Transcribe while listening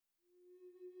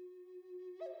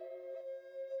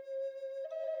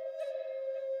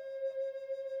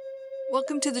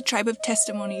Welcome to the Tribe of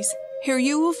Testimonies. Here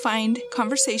you will find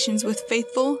conversations with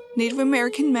faithful Native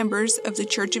American members of the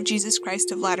Church of Jesus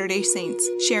Christ of Latter-day Saints,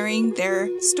 sharing their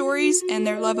stories and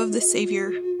their love of the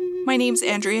Savior. My name's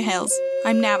Andrea Hales.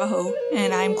 I'm Navajo,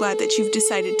 and I'm glad that you've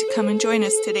decided to come and join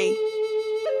us today.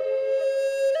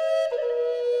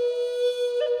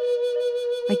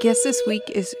 My guest this week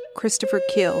is Christopher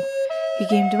Keel. He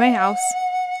came to my house,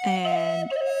 and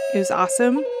it was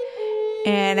awesome.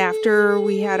 And after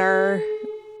we had our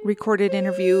recorded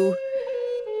interview,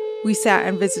 we sat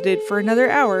and visited for another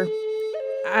hour.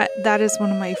 That is one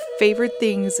of my favorite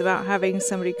things about having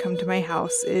somebody come to my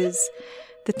house is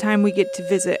the time we get to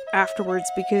visit afterwards,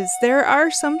 because there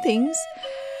are some things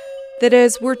that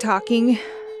as we're talking,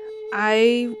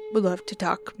 I would love to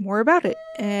talk more about it.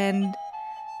 And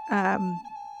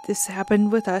this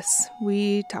happened with us.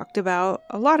 We talked about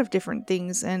a lot of different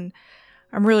things, and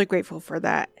I'm really grateful for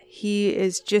that. He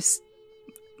is just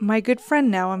my good friend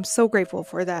now. I'm so grateful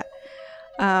for that.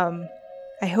 I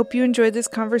hope you enjoyed this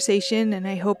conversation, and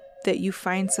I hope that you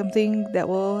find something that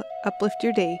will uplift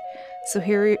your day. So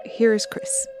here is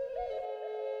Chris.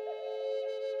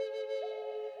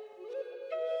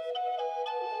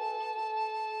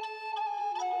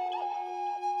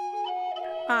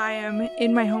 I am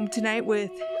in my home tonight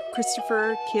with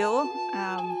Christopher Keel.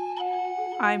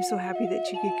 I'm so happy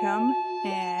that you could come.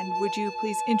 And would you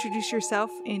please introduce yourself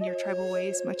in your tribal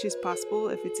way as much as possible?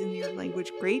 If it's in your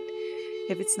language, great.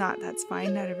 If it's not, that's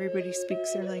fine. Not everybody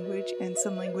speaks their language, and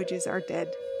some languages are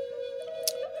dead.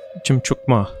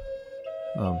 Choctaw.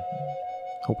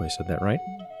 Hope I said that right.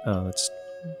 It's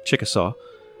Chickasaw.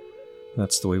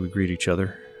 That's the way we greet each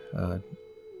other.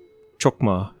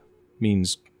 Choctaw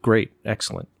means great,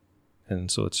 excellent. And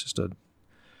so it's just a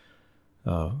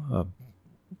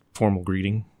formal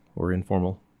greeting or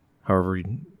informal, however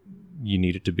you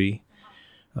need it to be.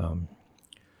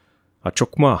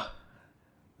 Choctaw,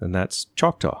 and that's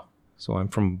Choctaw. So I'm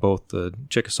from both the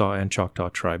Chickasaw and Choctaw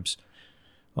tribes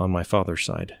on my father's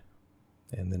side.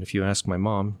 And then if you ask my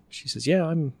mom, she says, "Yeah,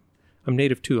 I'm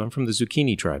native too. I'm from the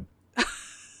Zucchini tribe."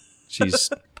 She's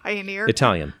Pioneer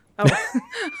Italian.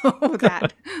 Oh,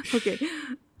 that. Okay,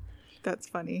 that's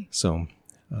funny. So,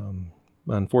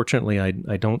 unfortunately, I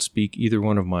don't speak either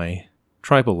one of my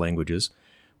tribal languages,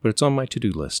 but it's on my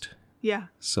to-do list. Yeah.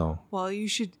 So. Well, you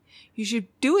should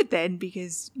do it then,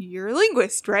 because you're a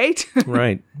linguist, right?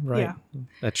 Right. Yeah.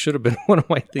 That should have been one of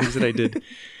my things that I did.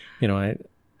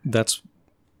 That's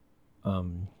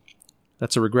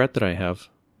a regret that I have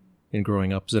in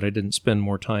growing up, is that I didn't spend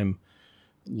more time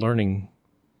learning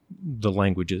the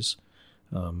languages.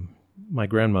 My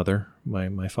grandmother,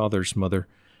 my father's mother,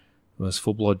 was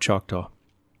full-blood Choctaw,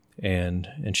 and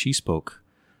she spoke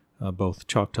both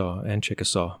Choctaw and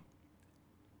Chickasaw.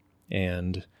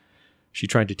 And she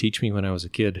tried to teach me when I was a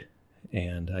kid,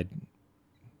 and I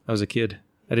was a kid.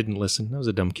 I didn't listen. I was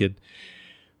a dumb kid.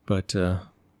 But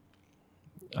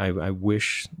I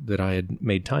wish that I had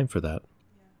made time for that.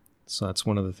 Yeah. So that's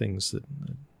one of the things that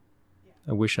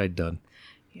I wish I'd done.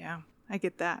 Yeah, I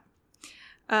get that.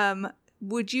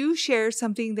 Would you share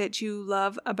something that you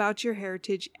love about your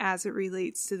heritage as it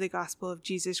relates to the gospel of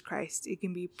Jesus Christ? It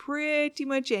can be pretty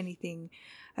much anything.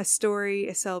 A story,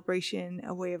 a celebration,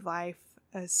 a way of life,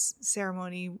 a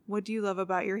ceremony. What do you love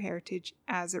about your heritage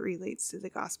as it relates to the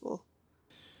gospel?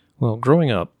 Well,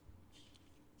 growing up,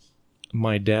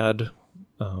 my dad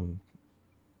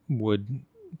would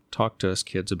talk to us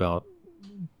kids about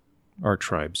our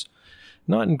tribes.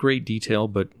 Not in great detail,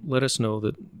 but let us know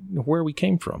that where we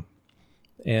came from.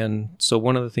 And so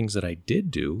one of the things that I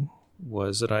did do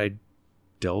was that I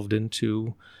delved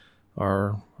into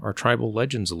our tribal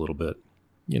legends a little bit.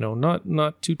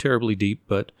 Not too terribly deep,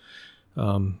 but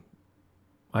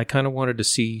I kind of wanted to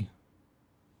see,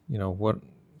 what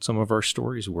some of our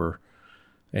stories were.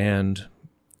 And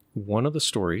one of the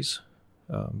stories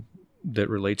that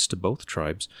relates to both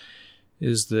tribes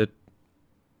is that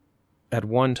at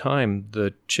one time,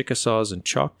 the Chickasaws and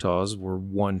Choctaws were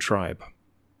one tribe.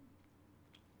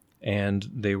 And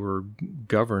they were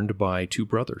governed by two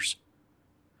brothers,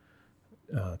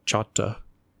 Choctaw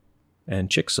and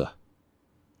Chickasaw.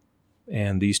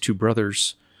 And these two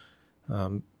brothers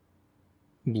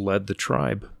led the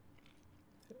tribe,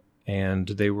 and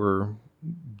they were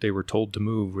told to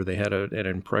move, or they had an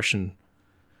impression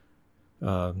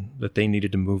that they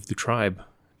needed to move the tribe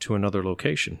to another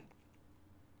location.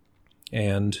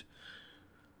 And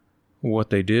what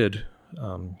they did,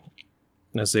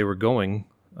 as they were going,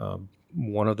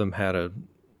 one of them had a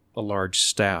large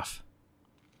staff,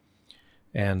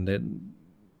 and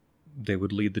they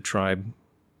would lead the tribe.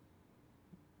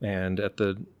 And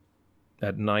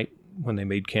at night, when they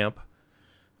made camp,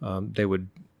 they would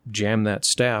jam that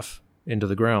staff into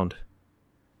the ground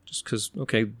just because,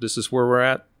 okay, this is where we're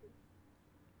at.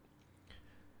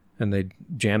 And they'd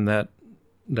jam that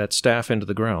staff into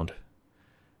the ground.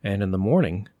 And in the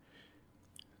morning,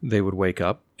 they would wake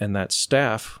up and that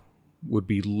staff would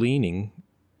be leaning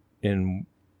in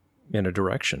a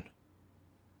direction.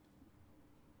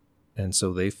 And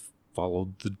so they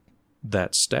followed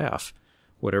that staff.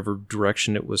 Whatever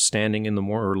direction it was standing in the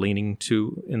morning or leaning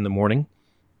to in the morning,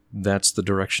 that's the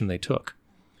direction they took.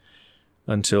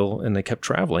 And they kept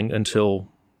traveling until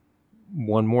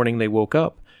one morning they woke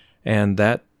up and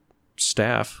that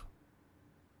staff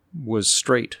was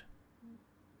straight.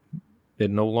 It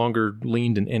no longer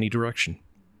leaned in any direction.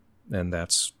 And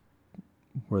that's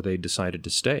where they decided to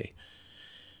stay.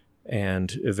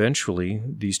 And eventually,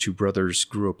 these two brothers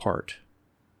grew apart.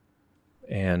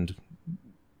 And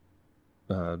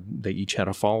they each had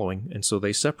a following, and so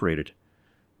they separated.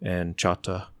 And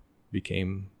Choctaw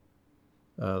became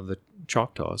the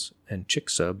Choctaws, and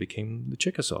Chickasaw became the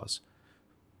Chickasaws.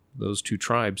 Those two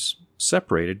tribes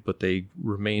separated, but they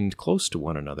remained close to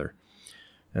one another.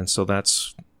 And so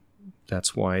that's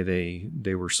why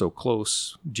they were so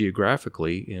close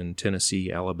geographically in Tennessee,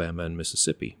 Alabama, and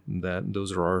Mississippi.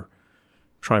 Those are our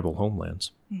tribal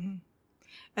homelands. Mm-hmm.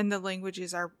 And the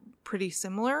languages are pretty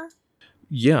similar?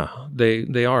 Yeah,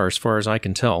 they are, as far as I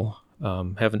can tell.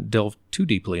 Haven't delved too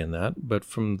deeply in that, but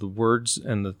from the words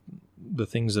and the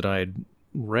things that I had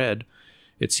read,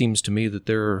 it seems to me that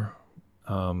they're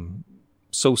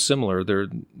so similar.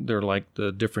 They're like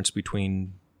the difference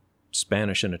between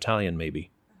Spanish and Italian, maybe.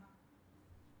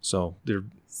 So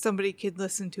somebody could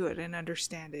listen to it and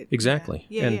understand it. Exactly.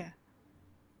 Yeah.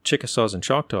 Chickasaws and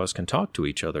Choctaws can talk to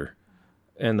each other,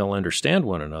 and they'll understand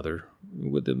one another,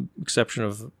 with the exception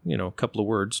of a couple of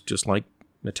words, just like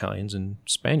Italians and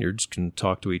Spaniards can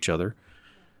talk to each other,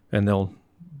 and they'll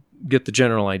get the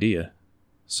general idea.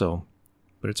 So,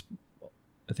 but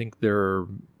I think they're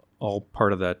all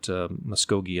part of that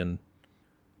Muskogean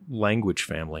language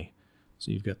family.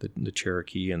 So you've got the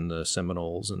Cherokee and the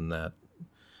Seminoles and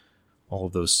all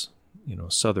of those,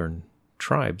 southern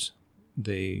tribes.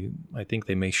 I think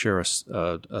they may share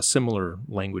a similar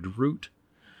language root,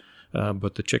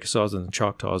 but the Chickasaws and the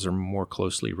Choctaws are more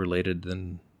closely related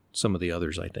than some of the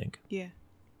others, I think. Yeah.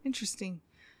 Interesting.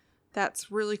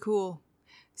 That's really cool.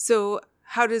 So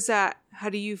how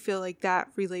do you feel like that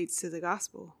relates to the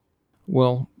gospel?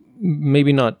 Well,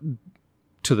 maybe not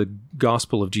to the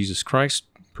gospel of Jesus Christ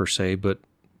per se, but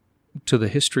to the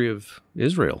history of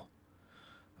Israel.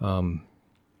 You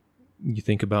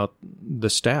think about the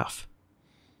staff.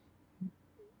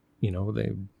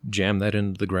 They jammed that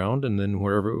into the ground, and then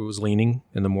wherever it was leaning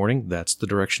in the morning, that's the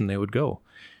direction they would go.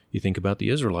 You think about the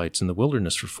Israelites in the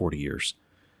wilderness for 40 years.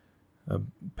 A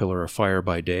pillar of fire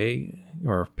by day,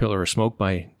 or a pillar of smoke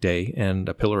by day, and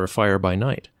a pillar of fire by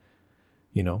night.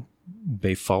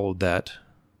 They followed that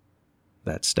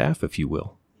staff, if you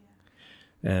will.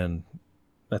 Yeah. And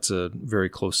that's a very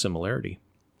close similarity.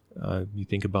 You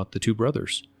think about the two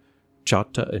brothers,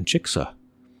 Choctaw and Chickasaw.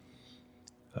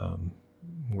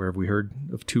 Where have we heard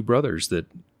of two brothers that,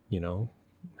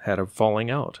 had a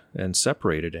falling out and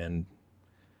separated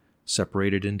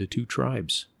into two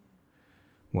tribes?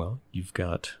 Well, you've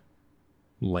got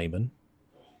Laman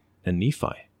and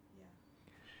Nephi.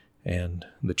 And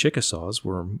the Chickasaws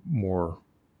were more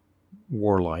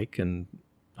warlike and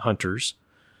hunters,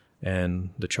 and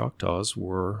the Choctaws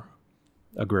were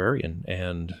agrarian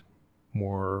and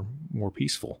more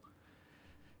peaceful.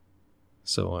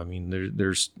 So,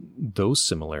 there's those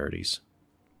similarities.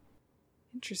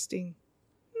 Interesting.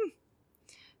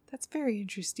 That's very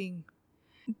interesting.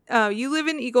 You live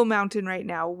in Eagle Mountain right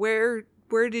now. Where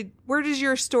does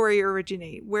your story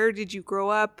originate? Where did you grow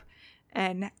up,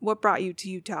 and what brought you to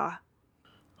Utah?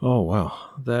 Oh, wow.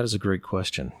 That is a great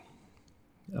question.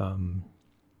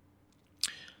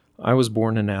 I was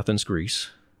born in Athens, Greece.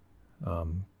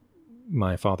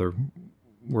 My father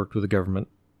worked with the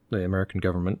American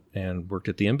government, and worked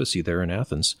at the embassy there in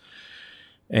Athens.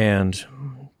 And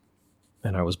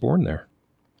I was born there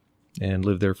and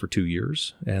lived there for 2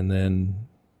 years. And then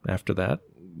after that,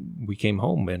 we came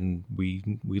home, and we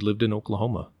lived in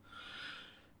Oklahoma.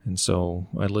 And so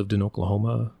I lived in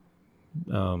Oklahoma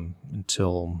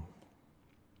until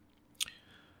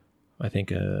I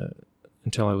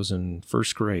was in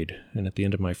first grade. And at the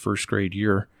end of my first grade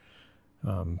year,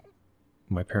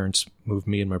 my parents moved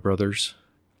me and my brothers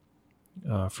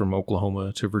from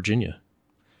Oklahoma to Virginia.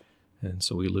 And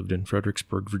so we lived in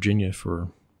Fredericksburg, Virginia for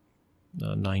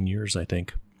 9 years, I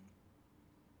think.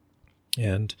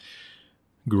 And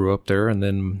grew up there. And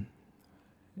then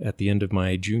at the end of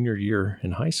my junior year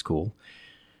in high school,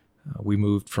 we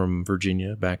moved from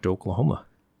Virginia back to Oklahoma.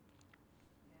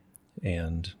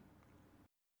 And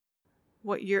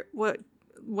What year?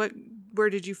 Where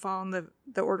did you fall in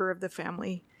the order of the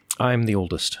family? I'm the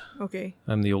oldest. Okay.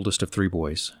 I'm the oldest of 3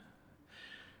 boys.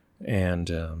 And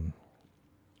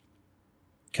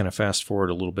kind of fast forward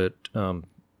a little bit,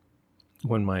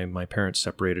 when my parents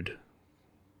separated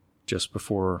just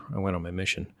before I went on my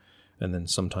mission, and then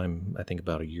sometime, I think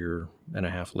about a year and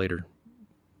a half later,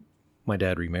 my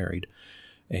dad remarried,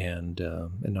 and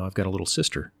now I've got a little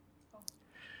sister,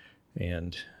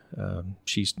 and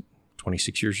she's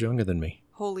 26 years younger than me.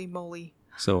 Holy moly!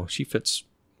 So she fits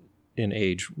in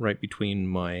age right between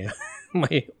my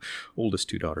my oldest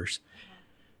 2 daughters.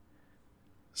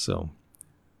 So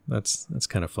that's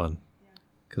kind of fun,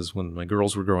 because when my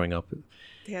girls were growing up,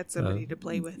 they had somebody to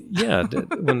play with. Yeah,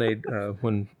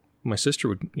 when my sister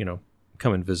would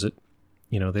come and visit,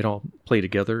 they'd all play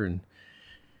together and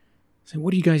say,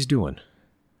 "What are you guys doing?"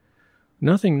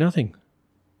 Nothing.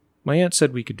 My aunt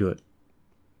said we could do it.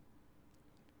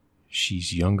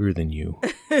 She's younger than you.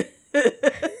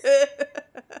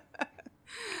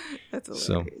 That's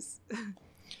hilarious. So,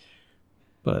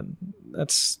 but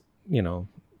that's, I don't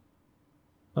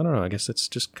know. I guess that's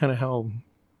just kind of how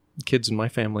kids in my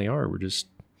family are. And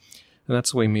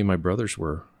that's the way me and my brothers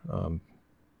were.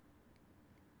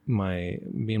 Me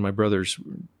and my brothers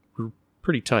were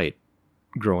pretty tight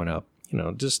growing up.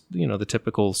 Just, the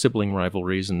typical sibling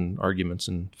rivalries and arguments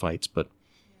and fights. But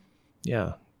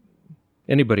yeah,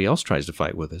 anybody else tries to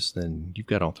fight with us, then you've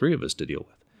got all 3 of us to deal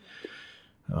with.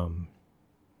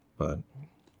 But,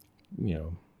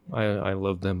 I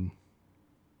love them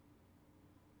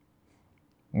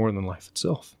more than life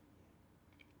itself.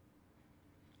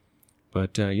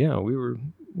 But, yeah,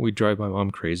 we'd drive my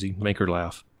mom crazy, make her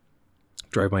laugh,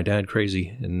 drive my dad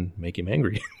crazy, and make him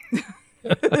angry.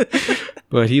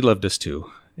 But he loved us too.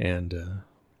 And,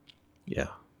 yeah,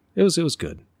 it was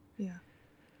good. Yeah.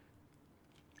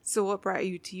 So what brought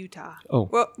you to Utah? Oh.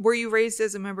 Well, were you raised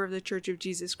as a member of the Church of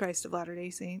Jesus Christ of Latter-day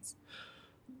Saints?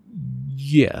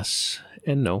 Yes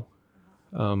and no.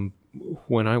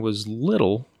 When I was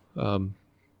little, about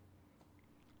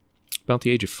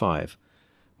the age of 5,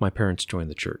 my parents joined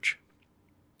the church.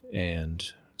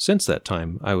 And since that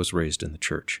time, I was raised in the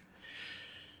church.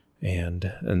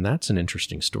 And that's an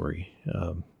interesting story.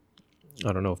 I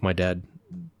don't know if my dad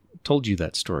told you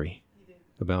that story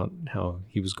about how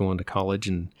he was going to college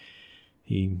and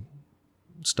he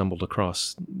stumbled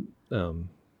across a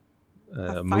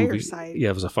movie. Fireside. Yeah,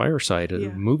 it was a fireside, a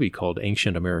Yeah. movie called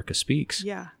Ancient America Speaks.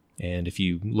 Yeah. And if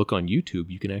you look on YouTube,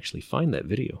 you can actually find that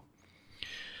video.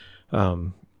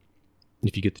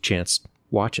 If you get the chance,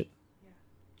 watch it. Yeah.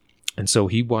 And so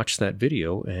he watched that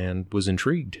video and was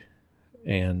intrigued.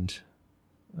 And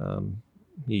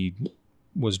he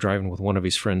was driving with one of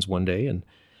his friends one day and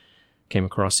came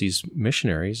across these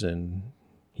missionaries, and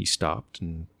he stopped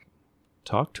and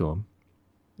talked to them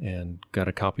and got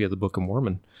a copy of the Book of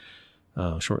Mormon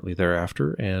shortly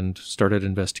thereafter and started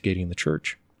investigating the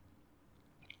church.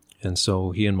 And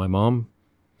so he and my mom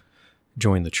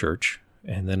joined the church.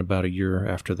 And then about a year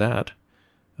after that,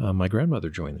 my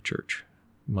grandmother joined the church,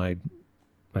 my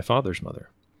father's mother.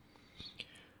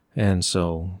 And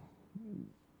so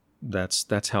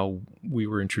that's how we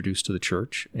were introduced to the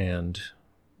church, and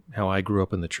how I grew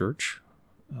up in the church.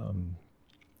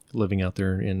 Living out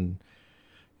there in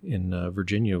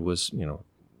Virginia was,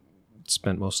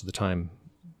 spent most of the time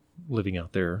living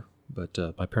out there. But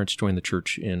my parents joined the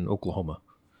church in Oklahoma.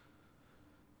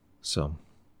 So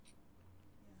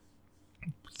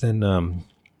then,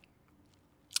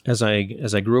 as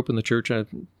I grew up in the church, I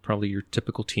probably your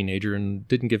typical teenager, and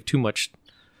didn't give too much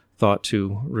thought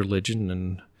to religion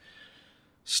and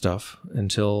stuff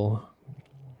until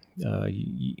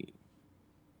you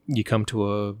come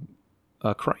to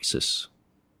a crisis,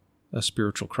 a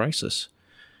spiritual crisis,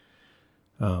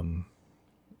 and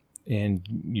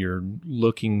you're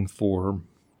looking for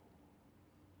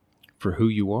who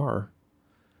you are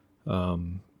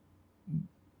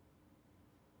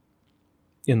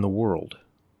in the world.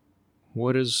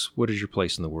 What is your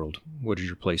place in the world? What is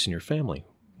your place in your family?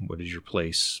 What is your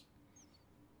place,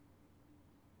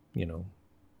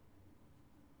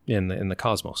 in the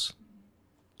cosmos,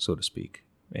 so to speak?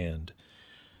 And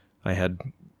I had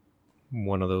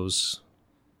one of those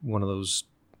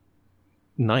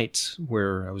nights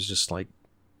where I was just like,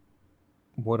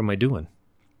 what am I doing?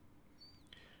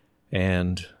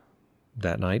 And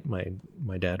that night,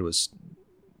 my dad was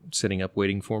sitting up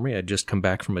waiting for me. I'd just come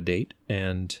back from a date,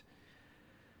 and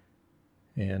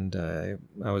I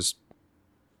was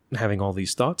having all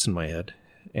these thoughts in my head.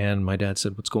 And my dad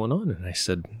said, "What's going on?" And I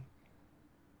said,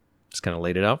 just kind of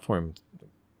laid it out for him.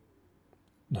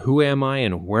 Who am I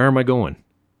and where am I going?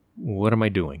 What am I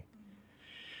doing?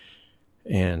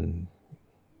 And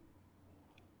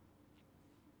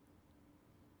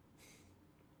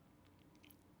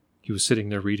he was sitting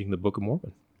there reading the Book of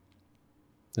Mormon.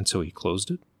 And so he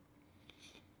closed it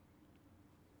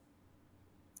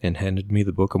and handed me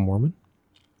the Book of Mormon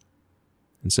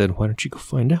and said, why don't you go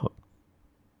find out?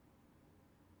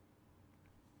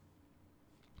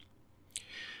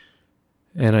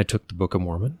 And I took the Book of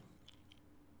Mormon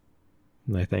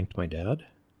and I thanked my dad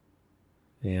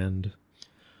and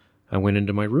I went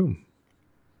into my room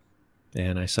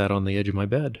and I sat on the edge of my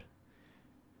bed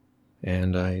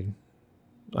and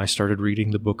I started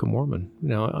reading the Book of Mormon.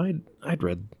 Now, I'd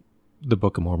read the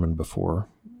Book of Mormon before,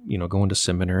 going to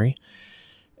seminary.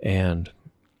 And,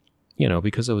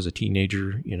 because I was a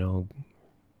teenager,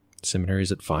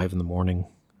 seminary's at 5 a.m,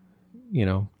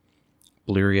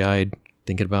 bleary-eyed,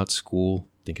 thinking about school,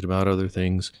 thinking about other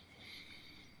things.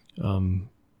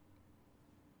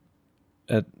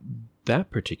 At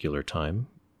that particular time,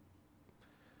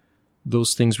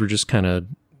 those things were just kind of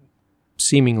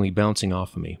seemingly bouncing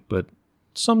off of me, but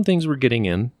some things were getting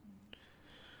in.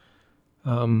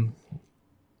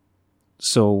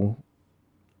 So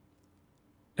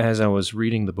as I was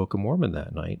reading the Book of Mormon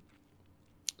that night,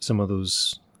 some of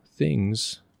those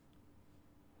things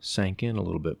sank in a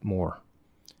little bit more.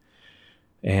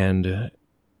 And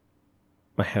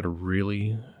I had a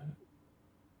really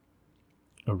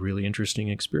interesting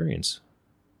experience.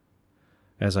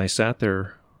 As I sat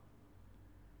there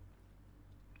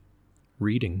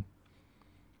reading,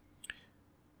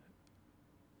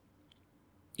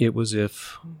 it was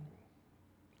if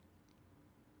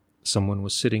someone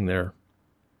was sitting there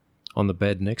on the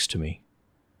bed next to me,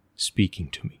 speaking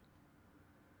to me,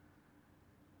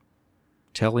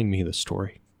 telling me the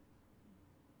story,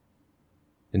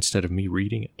 instead of me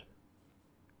reading it.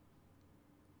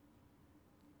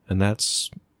 And that's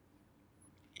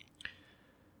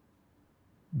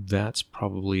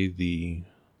probably the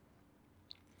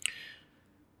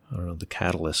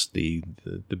catalyst, the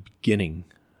beginning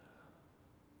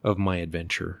of my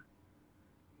adventure,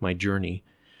 my journey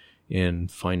in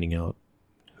finding out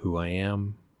who I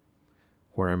am,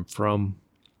 where I'm from,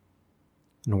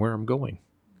 and where I'm going.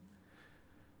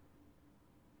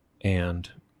 And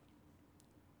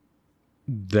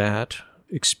that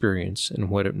experience and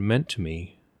what it meant to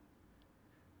me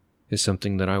is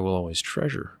something that I will always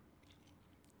treasure.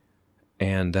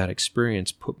 And that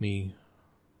experience put me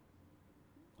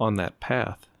on that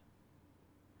path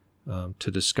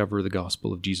to discover the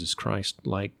gospel of Jesus Christ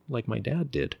like my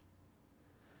dad did.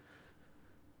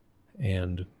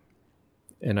 And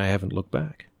I haven't looked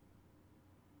back.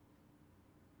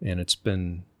 And it's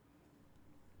been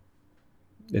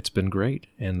great.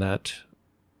 And that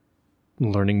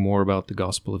learning more about the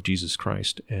gospel of Jesus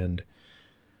Christ and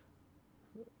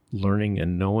learning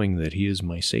and knowing that he is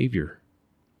my Savior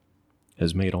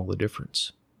has made all the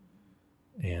difference.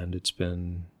 And it's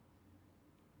been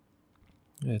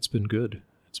good.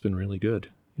 It's been really good.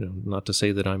 Not to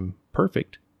say that I'm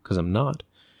perfect, because I'm not.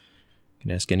 You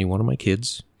can ask any one of my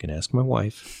kids. You can ask my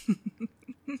wife.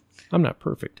 I'm not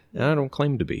perfect, and I don't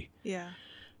claim to be. Yeah.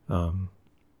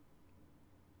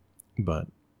 But,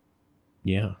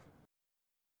 yeah.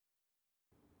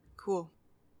 Cool.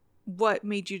 What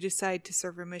made you decide to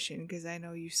serve a mission? Because I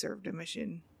know you served a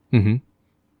mission. Mm-hmm.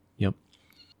 Yep.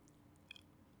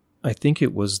 I think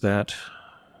it was that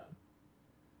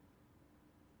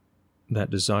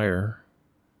desire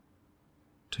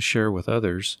to share with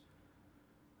others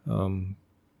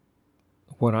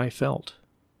what I felt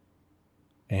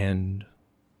and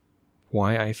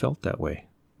why I felt that way.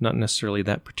 Not necessarily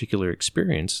that particular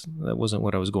experience. That wasn't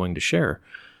what I was going to share.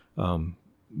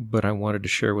 But I wanted to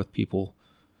share with people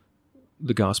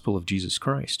the gospel of Jesus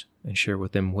Christ and share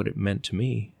with them what it meant to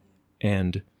me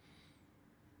and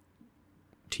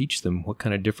teach them what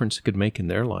kind of difference it could make in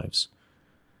their lives.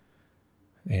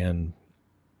 And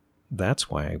that's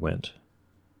why I went.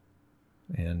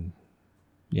 And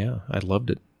yeah, I loved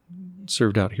it.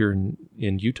 Served out here in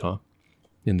Utah,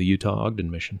 in the Utah Ogden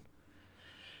Mission.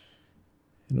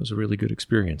 And it was a really good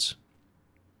experience.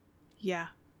 Yeah.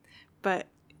 But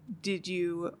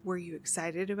were you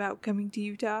excited about coming to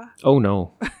Utah? Oh,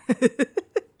 no.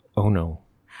 Oh, no.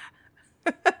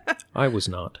 I was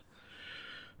not.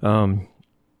 It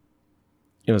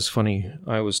was funny.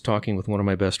 I was talking with one of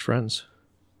my best friends.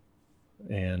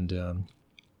 And,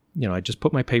 I just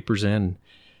put my papers in.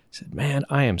 Said, man,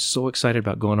 I am so excited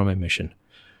about going on my mission.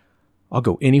 I'll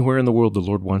go anywhere in the world the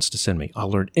Lord wants to send me.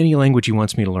 I'll learn any language he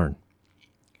wants me to learn.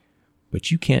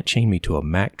 But you can't chain me to a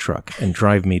Mack truck and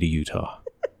drive me to Utah.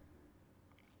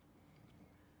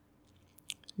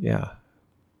 Yeah.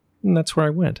 And that's where I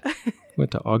went.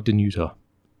 Went to Ogden, Utah.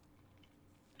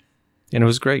 And it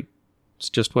was great. It's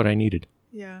just what I needed.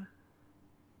 Yeah.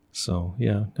 So,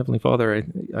 yeah, Heavenly Father,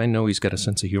 I know He's got a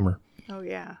sense of humor. Oh,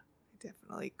 yeah. I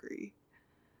definitely agree.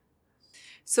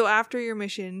 So after your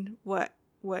mission, what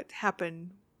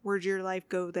happened? Where'd your life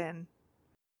go then?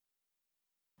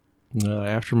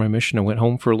 After my mission, I went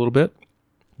home for a little bit,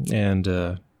 and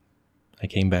I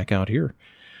came back out here.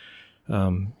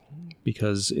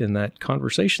 Because in that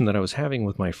conversation that I was having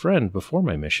with my friend before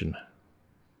my mission,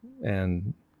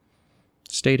 and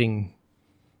stating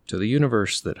to the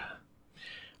universe that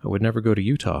I would never go to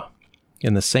Utah,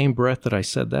 in the same breath that I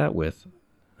said that with,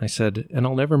 I said, and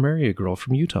I'll never marry a girl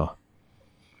from Utah.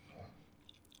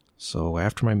 So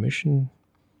after my mission,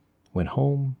 went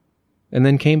home, and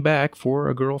then came back for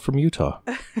a girl from Utah.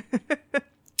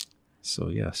 So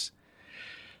yes.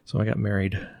 So I got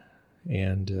married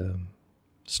and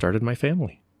started my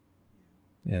family.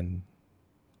 And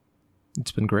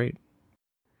it's been great.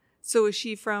 So is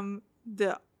she from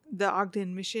the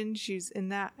Ogden mission? She's in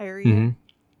that area? Mm-hmm.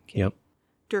 Okay. Yep.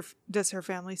 Does her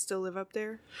family still live up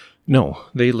there? No,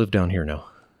 they live down here now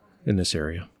in this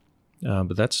area.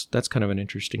 But that's kind of an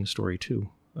interesting story too.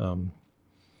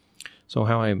 So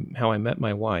how I met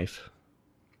my wife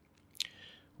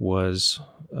was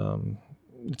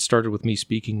it started with me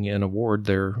speaking in a ward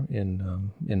there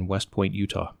in West Point,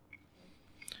 Utah.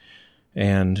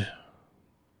 And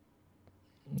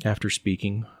after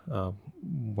speaking,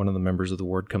 one of the members of the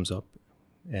ward comes up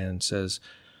and says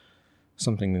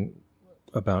something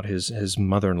about his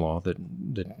mother-in-law, that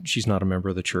she's not a member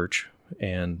of the church,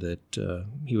 and that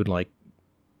he would like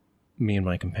me and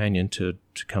my companion to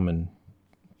come and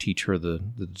teach her the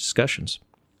discussions.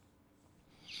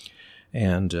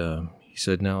 And he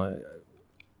said, now,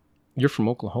 you're from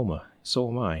Oklahoma, so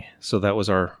am I. So that was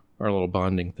our little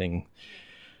bonding thing.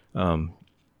 And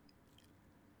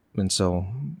so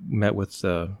met with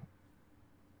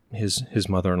his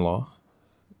mother-in-law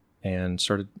and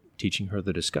started teaching her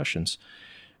the discussions.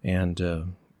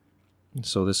 And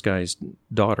so this guy's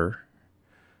daughter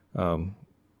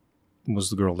was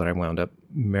the girl that I wound up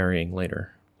marrying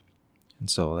later. And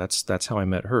so that's how I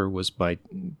met her, was by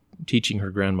teaching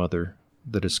her grandmother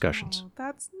the discussions. Oh,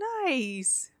 that's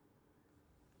nice.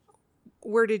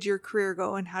 Where did your career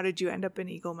go, and how did you end up in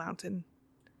Eagle Mountain?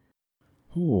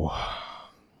 Ooh.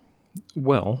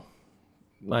 Well,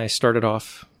 I started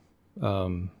off,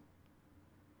 after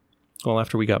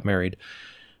we got married,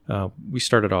 we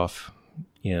started off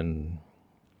in,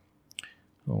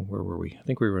 where were we? I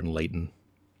think we were in Layton.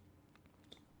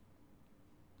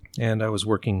 And I was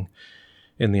working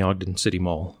in the Ogden City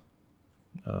Mall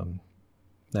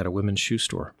at a women's shoe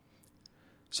store,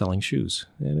 selling shoes.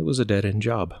 And it was a dead-end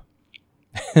job.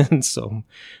 And so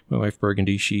my wife,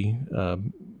 Burgundy, she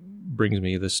brings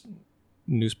me this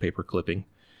newspaper clipping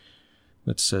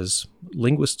that says,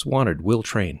 "Linguists wanted, will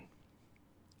train."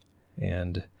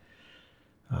 And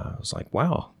I was like,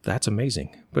 wow, that's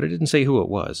amazing. But it didn't say who it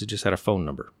was. It just had a phone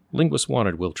number. "Linguists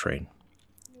wanted, will train."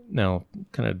 Now,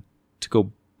 kind of to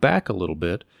go back a little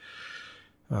bit,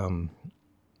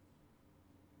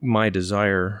 my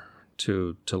desire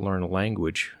to learn a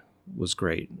language was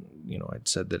great. I'd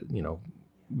said that,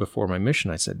 before my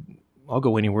mission, I said, I'll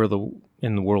go anywhere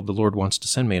in the world the Lord wants to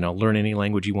send me, and I'll learn any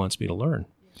language He wants me to learn.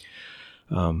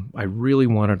 I really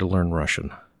wanted to learn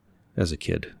Russian as a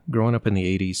kid. Growing up in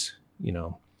the 80s,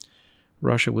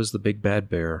 Russia was the big bad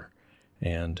bear,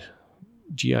 and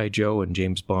G.I. Joe and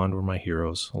James Bond were my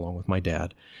heroes, along with my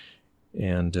dad.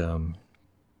 And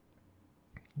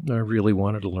I really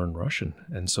wanted to learn Russian.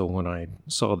 And so when I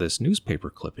saw this newspaper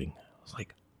clipping, I was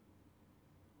like,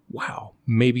 wow,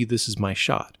 maybe this is my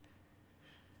shot.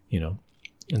 And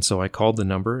so I called the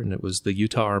number, and it was the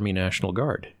Utah Army National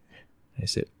Guard. I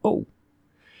said,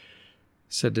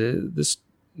 this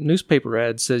newspaper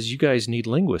ad says you guys need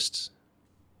linguists.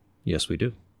 Yes, we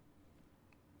do.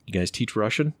 You guys teach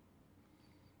Russian?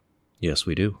 Yes,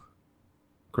 we do.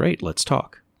 Great, let's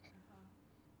talk.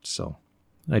 So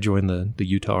I joined the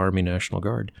Utah Army National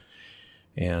Guard,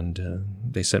 and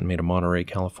they sent me to Monterey,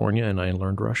 California, and I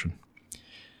learned Russian.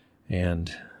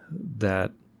 And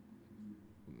that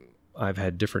I've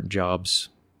had different jobs,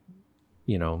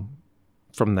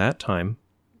 from that time,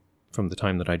 from the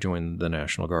time that I joined the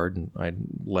National Guard, and I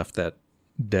left that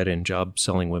dead-end job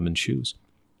selling women's shoes.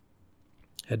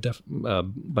 Had a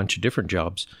bunch of different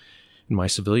jobs in my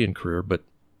civilian career, but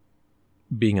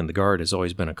being in the Guard has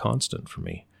always been a constant for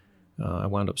me. I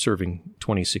wound up serving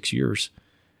 26 years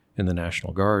in the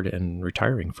National Guard and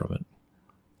retiring from it.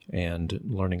 And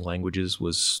learning languages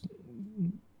was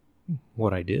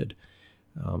what I did.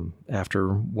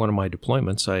 After one of my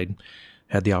deployments, I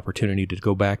had the opportunity to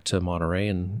go back to Monterey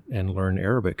and learn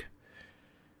Arabic.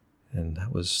 And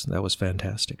that was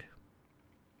fantastic.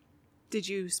 Did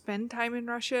you spend time in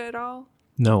Russia at all?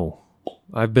 No.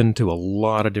 I've been to a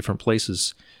lot of different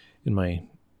places in my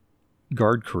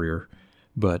guard career,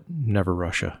 but never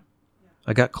Russia.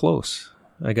 I got close.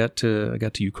 I got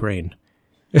to Ukraine.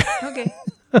 Okay.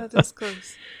 That is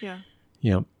close. Yeah.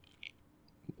 Yep.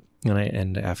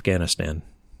 And Afghanistan.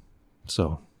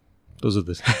 So those are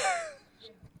the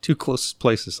two closest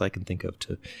places I can think of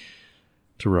to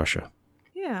Russia.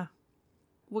 Yeah.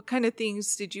 What kind of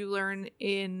things did you learn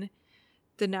in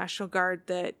the National Guard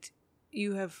that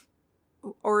you have,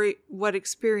 or what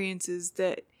experiences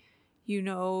that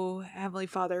Heavenly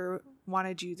Father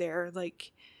wanted you there?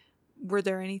 Like, were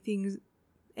there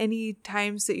any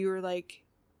times that you were like,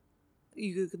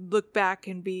 you could look back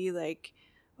and be like,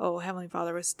 oh, Heavenly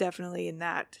Father was definitely in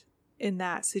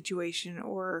that situation,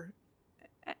 or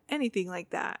anything like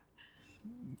that?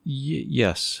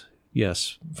 Yes.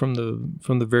 From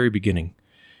the very beginning.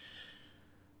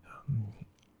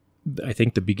 I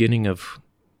think the beginning of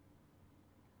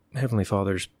Heavenly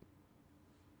Father's,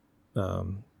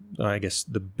 I guess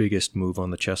the biggest move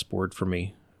on the chessboard for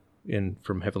me,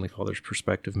 from Heavenly Father's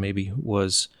perspective, maybe,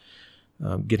 was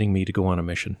getting me to go on a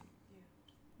mission.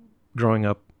 Growing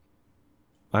up,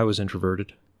 I was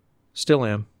introverted, still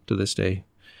am to this day.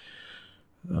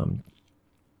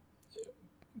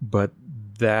 But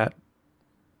that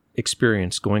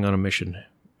experience, going on a mission,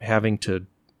 having to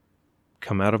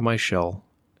come out of my shell,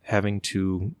 having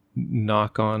to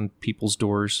knock on people's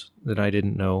doors that I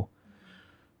didn't know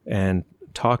and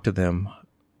talk to them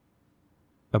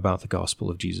about the gospel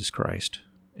of Jesus Christ,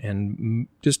 and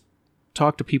just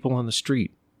talk to people on the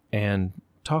street and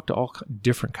talk to all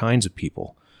different kinds of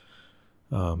people.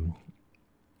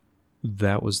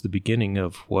 That was the beginning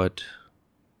of what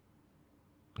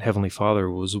Heavenly Father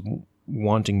was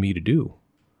wanting me to do,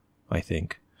 I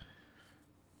think.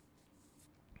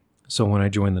 So when I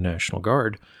joined the National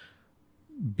Guard,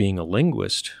 being a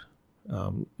linguist,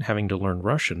 having to learn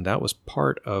Russian, that was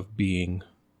part of being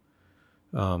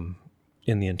in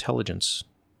the intelligence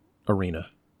arena.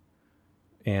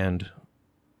 And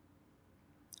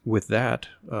with that,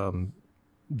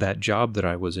 that job that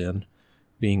I was in,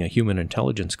 being a human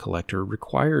intelligence collector,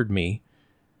 required me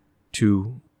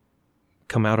to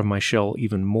come out of my shell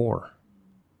even more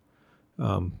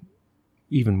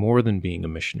than being a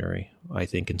missionary, I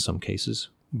think, in some cases.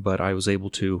 But I was able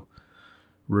to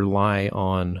rely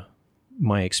on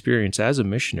my experience as a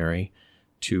missionary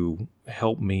to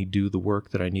help me do the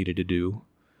work that I needed to do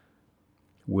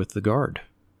with the Guard.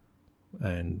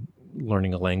 And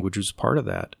learning a language was part of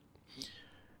that.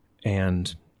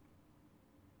 And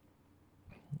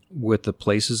with the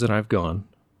places that I've gone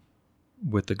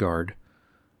with the Guard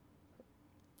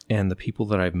and the people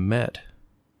that I've met,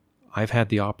 I've had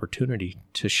the opportunity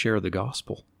to share the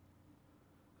gospel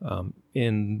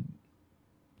in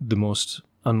the most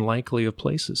unlikely of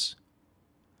places.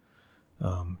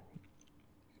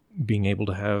 Being able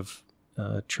to have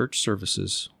church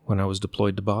services when I was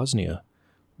deployed to Bosnia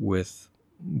with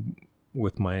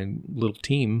my little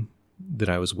team that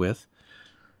I was with,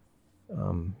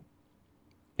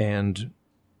 and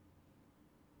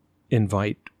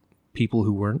invite people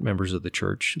who weren't members of the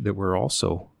church that were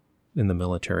also in the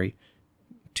military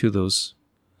to those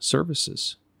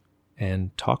services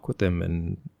and talk with them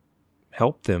and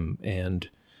help them and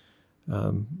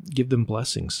give them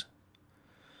blessings.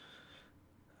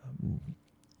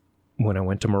 When I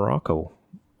went to Morocco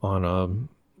on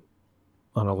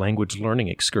a language learning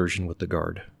excursion with the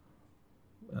Guard,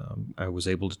 I was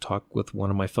able to talk with one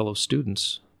of my fellow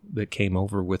students that came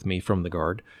over with me from the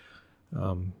Guard.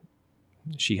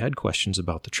 She had questions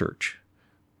about the church,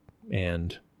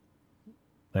 and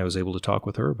I was able to talk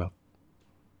with her about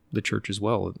the church as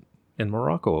well, in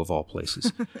Morocco of all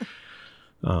places.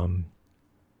 And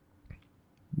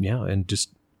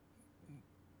just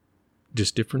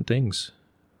different things.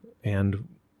 And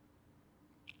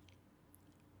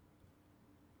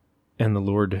the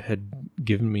Lord had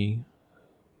given me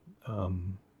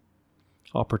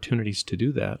opportunities to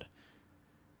do that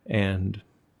and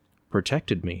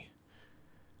protected me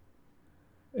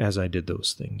as I did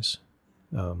those things.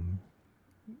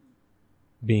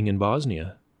 Being in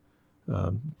Bosnia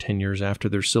 10 years after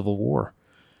their civil war,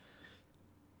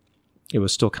 it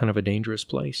was still kind of a dangerous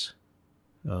place.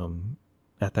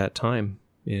 At that time,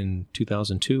 in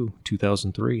 2002,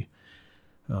 2003,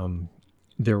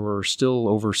 there were still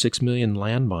over 6 million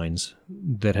landmines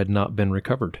that had not been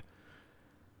recovered.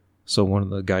 So one of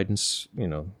the guidance,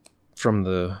 from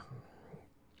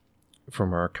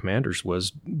from our commanders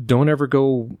was, don't ever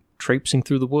go traipsing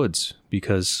through the woods,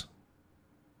 because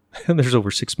there's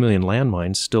over 6 million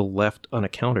landmines still left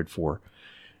unaccounted for,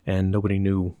 and nobody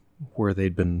knew where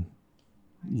they'd been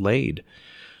laid.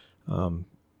 And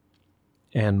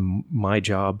my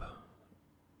job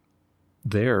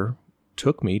there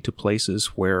took me to places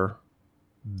where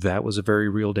that was a very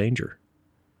real danger.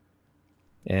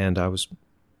 And I was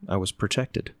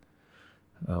protected.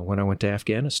 When I went to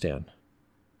Afghanistan,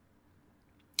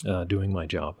 doing my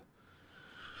job,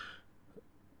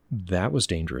 that was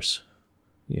dangerous.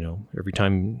 Every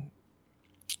time,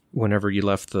 whenever you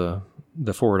left the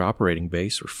forward operating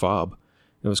base, or FOB,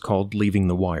 it was called leaving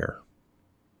the wire.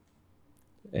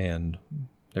 And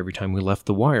every time we left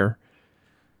the wire,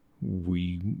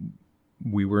 we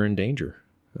were in danger.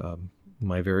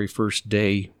 My very first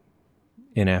day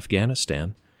in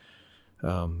Afghanistan,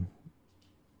 our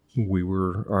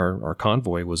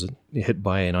convoy was hit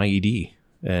by an IED,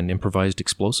 an improvised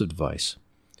explosive device.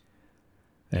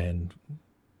 And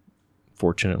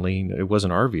fortunately, it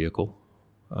wasn't our vehicle,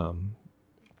 but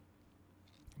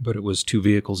it was 2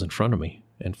 vehicles in front of me.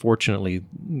 And fortunately,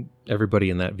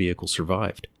 everybody in that vehicle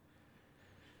survived.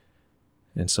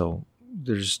 And so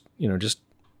there's,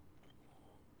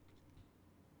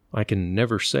 I can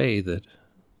never say that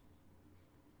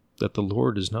the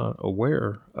Lord is not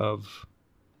aware of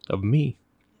me.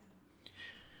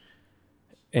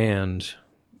 And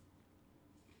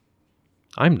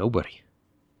I'm nobody.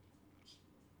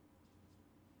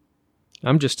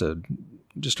 I'm just a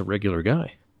regular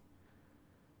guy.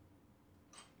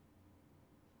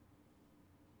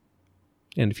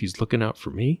 And if he's looking out for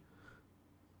me,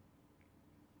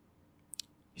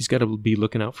 he's got to be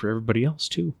looking out for everybody else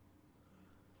too.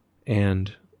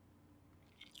 And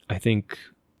I think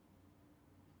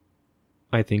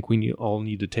we all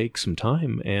need to take some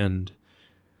time and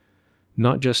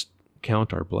not just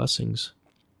count our blessings,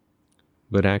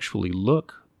 but actually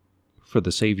look for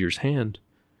the Savior's hand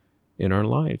in our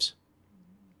lives.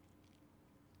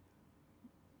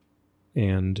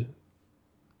 And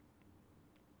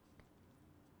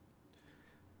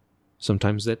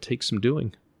sometimes that takes some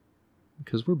doing,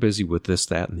 because we're busy with this,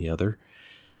 that, and the other.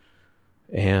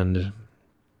 And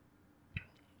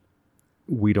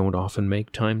we don't often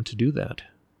make time to do that.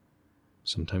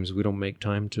 Sometimes we don't make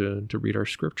time to read our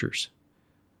scriptures.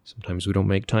 Sometimes we don't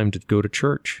make time to go to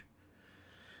church.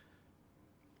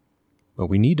 But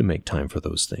we need to make time for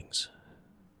those things.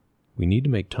 We need to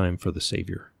make time for the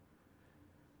Savior.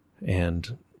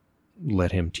 And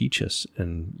let Him teach us,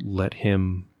 and let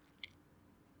Him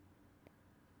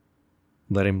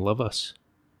love us.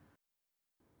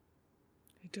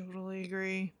 I totally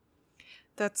agree.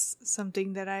 That's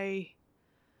something that I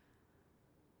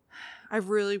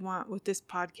really want with this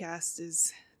podcast,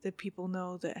 is that people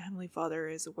know that Heavenly Father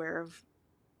is aware of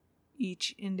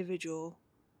each individual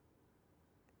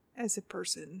as a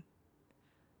person.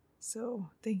 So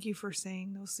thank you for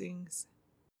saying those things.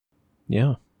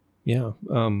 Yeah.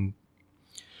 I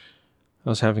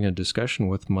was having a discussion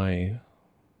with my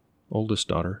oldest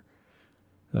daughter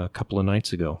a couple of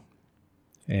nights ago,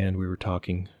 and we were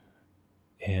talking,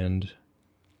 and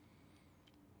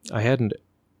I hadn't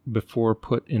before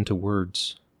put into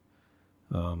words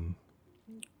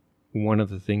one of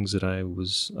the things that a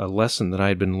lesson that I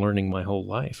had been learning my whole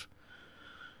life,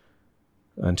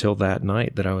 until that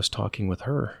night that I was talking with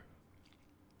her.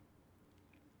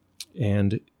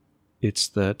 And it's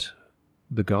that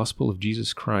the gospel of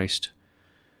Jesus Christ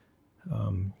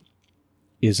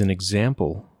is an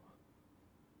example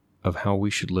of how we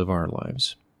should live our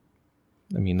lives.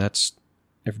 I mean,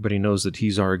 everybody knows that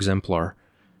He's our exemplar,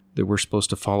 that we're supposed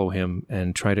to follow Him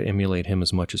and try to emulate Him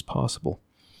as much as possible.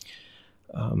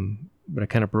 But I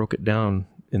kind of broke it down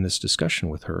in this discussion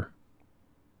with her,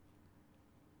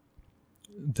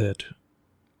 that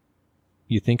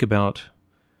you think about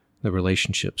the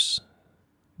relationships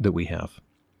that we have.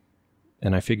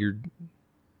 And I figure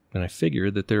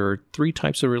that there are 3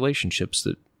 types of relationships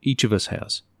that each of us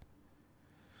has.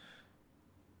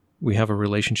 We have a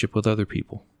relationship with other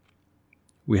people.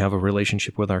 We have a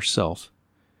relationship with ourselves.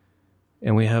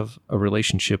 And we have a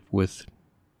relationship with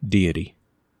deity.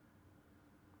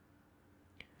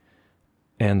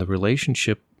 And the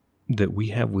relationship that we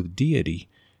have with deity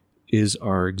is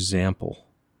our example.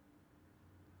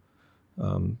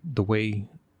 The way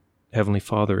Heavenly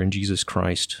Father and Jesus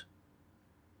Christ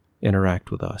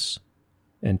interact with us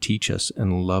and teach us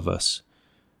and love us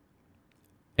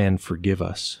and forgive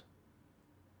us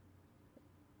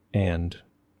and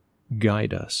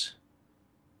guide us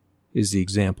is the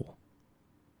example.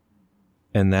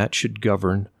 And that should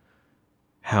govern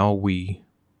how we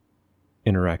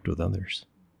interact with others.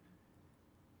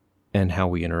 and how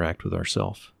we interact with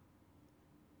ourselves.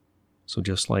 So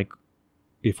just like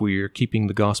if we are keeping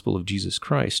the gospel of Jesus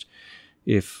Christ,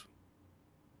 if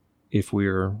we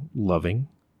are loving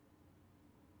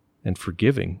and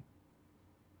forgiving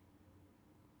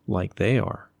like they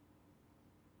are,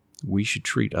 we should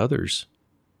treat others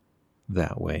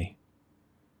that way,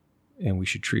 and we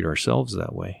should treat ourselves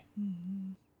that way.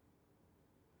 Mm-hmm.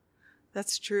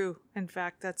 That's true. In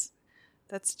fact, that's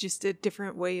just a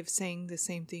different way of saying the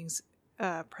same things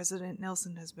President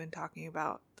Nelson has been talking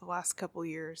about the last couple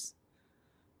years,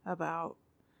 about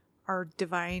our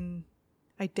divine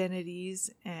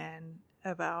identities and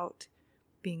about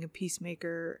being a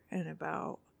peacemaker and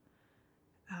about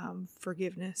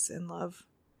forgiveness and love.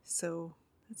 So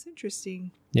that's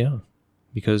interesting. Yeah,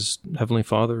 because Heavenly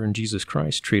Father and Jesus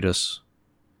Christ treat us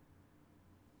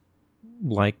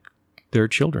like their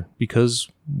children, because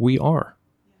we are.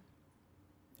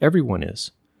 Everyone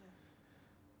is.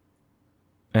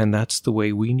 And that's the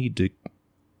way we need to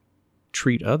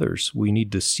treat others. We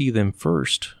need to see them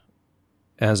first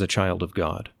as a child of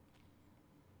God.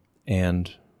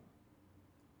 And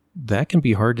that can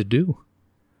be hard to do.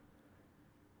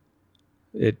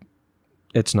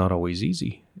 It's not always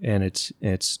easy, and it's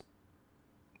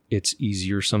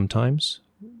easier sometimes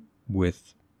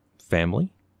with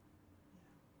family.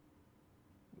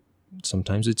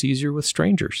 Sometimes it's easier with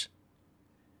strangers.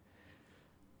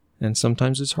 And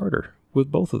sometimes it's harder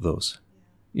with both of those.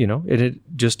 It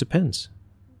just depends.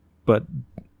 But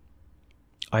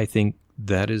I think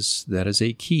that is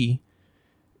a key,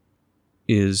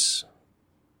 is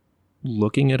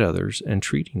looking at others and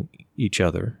treating each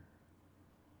other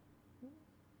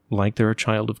like they're a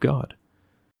child of God.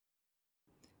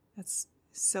 That's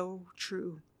so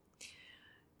true.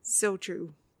 So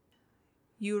true.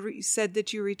 You said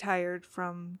that you retired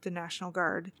from the National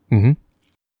Guard. Mm-hmm.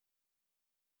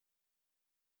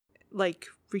 Like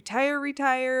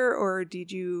retire, or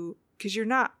did you, because you're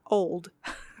not old.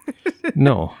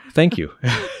 No, thank you.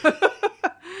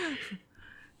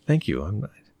 Thank you. I'm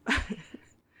not.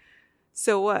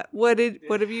 So what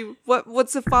have you,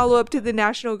 what's the follow-up to the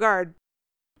National Guard?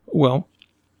 Well,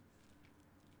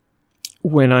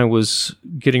 when I was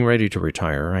getting ready to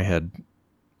retire, I had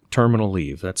terminal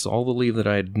leave. That's all the leave that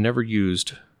I had never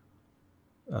used,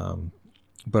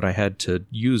 but I had to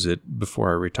use it before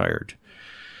I retired.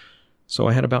 So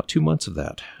I had about 2 months of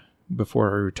that before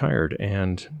I retired,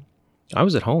 and I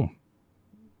was at home.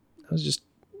 I was just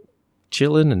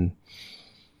chilling, and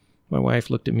my wife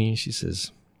looked at me and she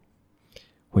says,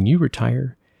 "When you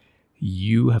retire,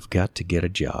 you have got to get a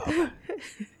job.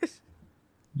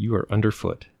 You are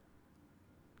underfoot."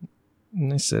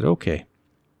 And I said, "Okay."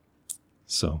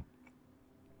 So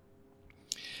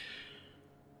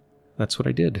that's what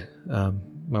I did.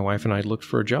 My wife and I looked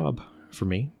for a job for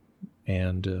me,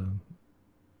 and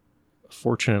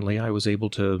fortunately, I was able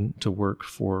to work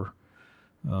for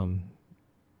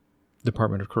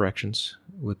Department of Corrections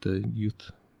with the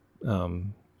youth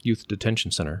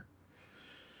detention center,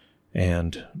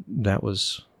 and that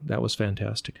was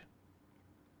fantastic.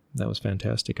 That was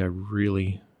fantastic. I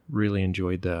really, really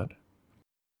enjoyed that.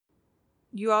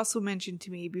 You also mentioned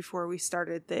to me before we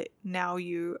started that now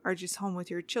you are just home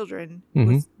with your children,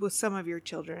 Mm-hmm. with some of your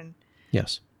children.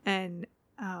 Yes. And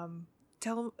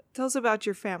tell us about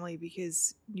your family,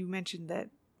 because you mentioned that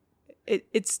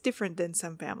it's different than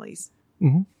some families.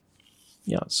 Mm-hmm.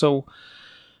 Yeah. So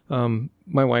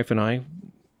my wife and I,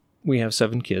 we have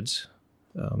 7 kids.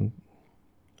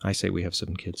 I say we have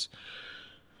 7 kids.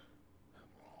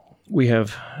 We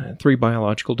have 3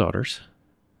 biological daughters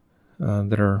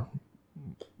that are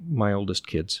my oldest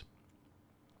kids.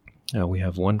 We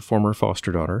have 1 former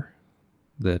foster daughter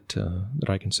that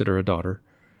I consider a daughter.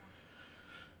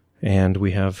 And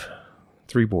we have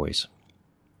 3 boys.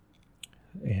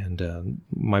 And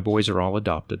my boys are all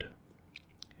adopted.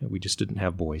 We just didn't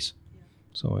have boys.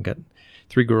 So I got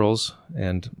 3 girls,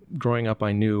 and growing up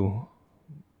I knew,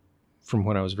 from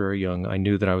when I was very young, I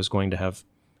knew that I was going to have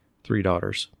 3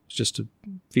 daughters. It's just a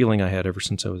feeling I had ever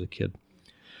since I was a kid.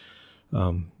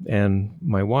 And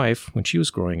my wife, when she was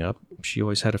growing up, she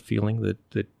always had a feeling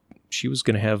that she was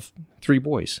going to have 3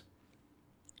 boys.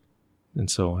 And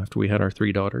so after we had our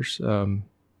 3 daughters,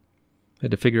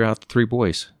 had to figure out the 3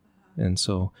 boys. And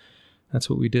so that's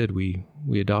what we did. We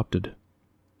adopted.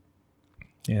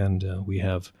 And we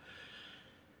have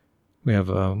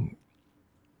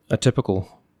a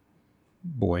typical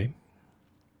boy,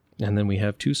 and then we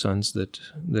have 2 sons that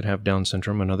have Down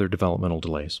syndrome and other developmental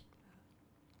delays.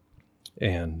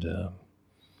 And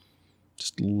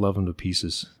just love them to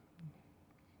pieces,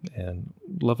 and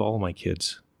love all my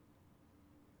kids.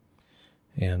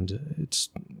 And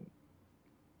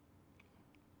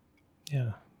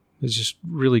Yeah, it's just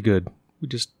really good. We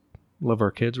just love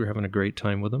our kids. We're having a great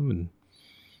time with them and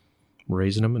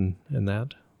raising them and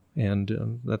that.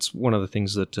 And that's one of the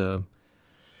things that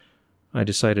I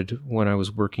decided when I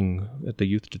was working at the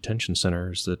youth detention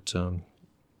center is that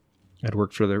I'd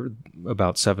worked for there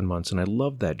about 7 months, and I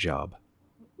loved that job.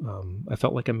 I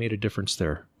felt like I made a difference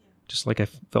there, just like I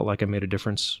felt like I made a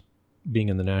difference being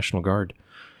in the National Guard.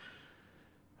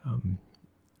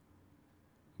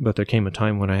 But there came a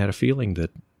time when I had a feeling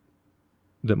that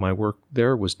my work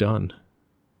there was done,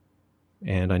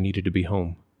 and I needed to be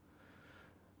home.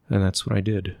 And that's what I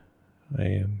did.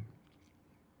 I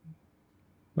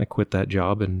quit that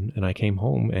job and I came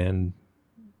home and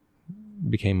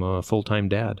became a full-time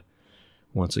dad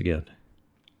once again.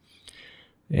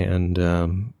 And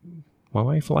my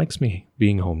wife likes me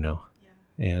being home now.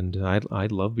 Yeah. And I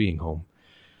love being home.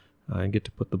 I get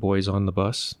to put the boys on the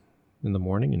bus in the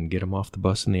morning and get them off the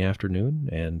bus in the afternoon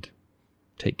and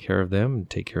take care of them and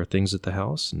take care of things at the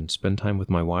house and spend time with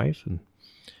my wife. And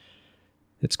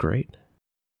it's great.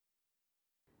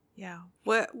 Yeah.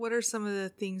 What are some of the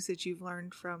things that you've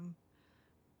learned from,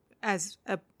 as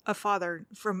a father,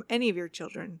 from any of your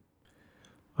children?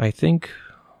 I think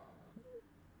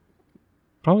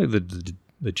probably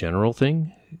the general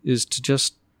thing is to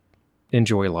just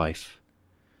enjoy life,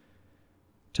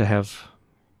 to have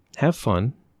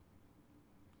fun,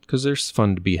 because there's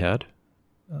fun to be had.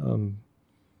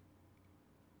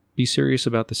 Be serious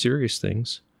about the serious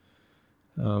things.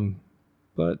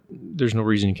 But there's no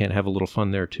reason you can't have a little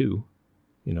fun there too,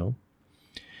 you know.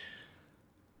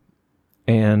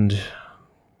 And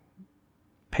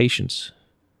patience.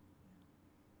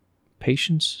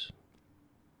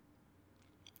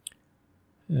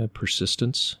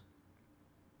 Persistence.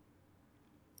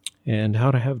 And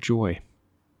how to have joy.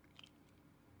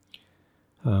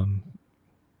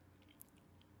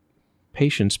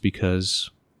 Patience, because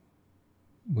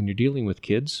when you're dealing with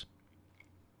kids,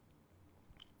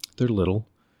 they're little.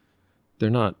 They're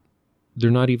not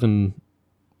even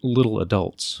little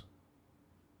adults.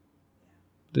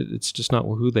 It's just not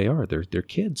who they are. They're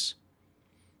kids.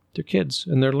 They're kids,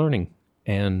 and they're learning.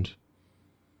 And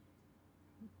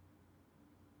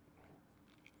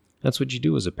that's what you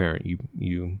do as a parent.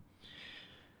 You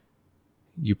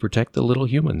protect the little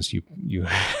humans. You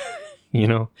you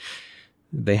know,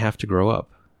 they have to grow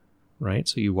up, right?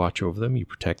 So you watch over them, you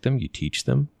protect them, you teach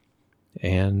them,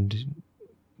 and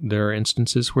there are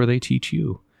instances where they teach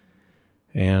you.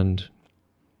 And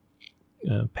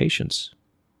patience.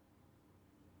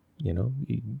 You know,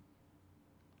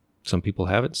 some people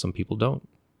have it, some people don't.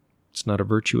 It's not a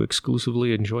virtue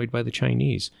exclusively enjoyed by the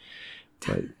Chinese,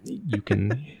 but you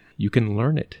can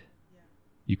learn it.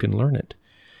 You can learn it.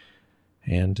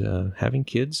 And having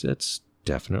kids, that's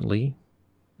definitely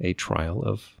a trial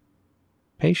of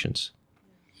patience.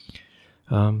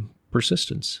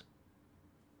 Persistence.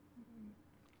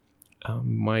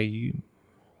 My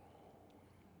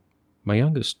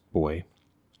youngest boy,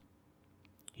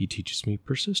 he teaches me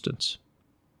persistence.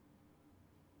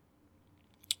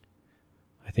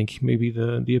 I think he may be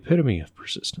the epitome of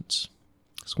persistence.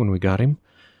 So when we got him,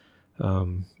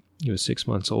 he was 6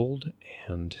 months old,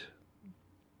 and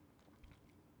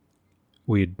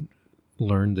we had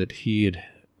learned that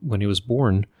when he was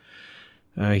born,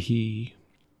 he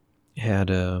had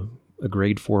a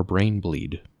grade 4 brain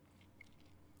bleed,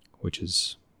 which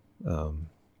is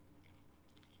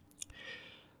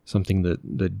something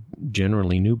that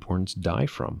generally newborns die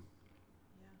from.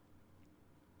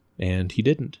 Yeah. And he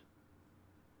didn't.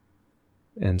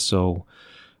 And so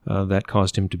that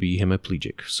caused him to be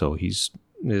hemiplegic. So his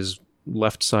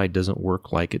left side doesn't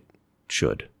work like it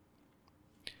should.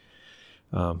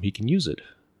 He can use it.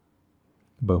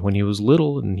 But when he was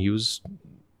little and he was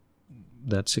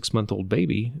that 6-month-old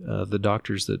baby, the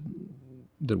doctors that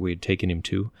we had taken him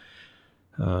to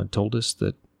told us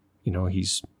that, you know,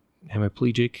 he's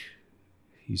hemiplegic.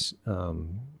 He's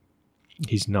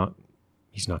not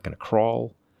going to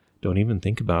crawl. Don't even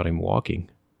think about him walking.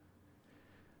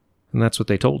 And that's what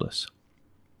they told us.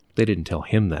 They didn't tell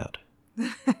him that.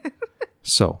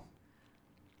 So,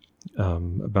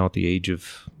 about the age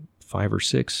of 5 or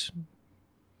 6,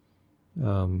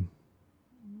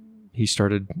 he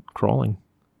started crawling.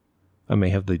 I may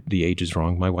have the ages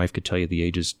wrong. My wife could tell you the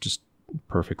ages just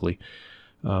perfectly.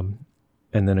 And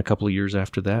then a couple of years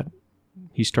after that,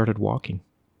 he started walking.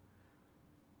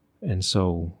 And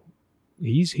so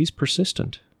he's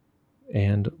persistent.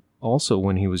 And also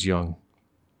when he was young,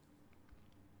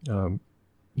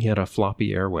 he had a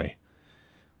floppy airway,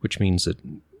 which means that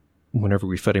whenever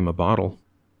we fed him a bottle,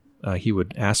 he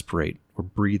would aspirate or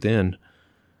breathe in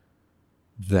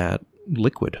that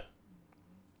liquid.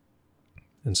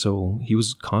 And so he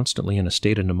was constantly in a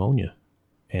state of pneumonia.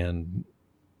 And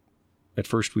at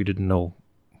first we didn't know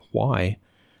why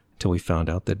until we found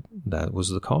out that that was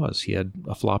the cause. He had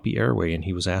a floppy airway and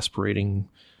he was aspirating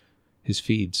his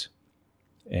feeds.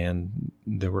 And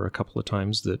there were a couple of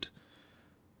times that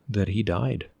he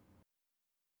died.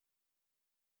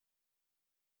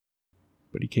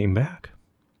 But he came back.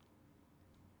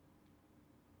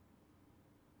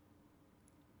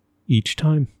 Each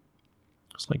time.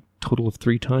 It was like a total of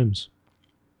 3 times.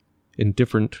 In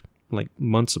different, like,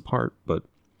 months apart, but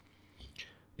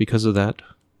because of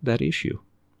that issue.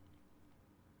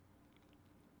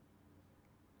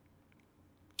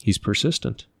 He's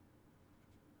persistent.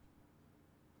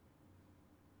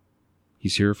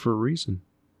 He's here for a reason.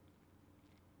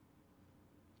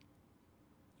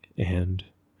 And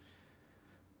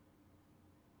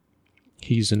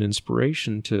he's an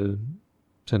inspiration to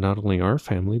not only our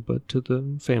family, but to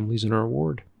the families in our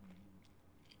ward.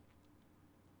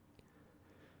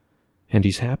 And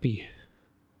he's happy.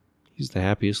 He's the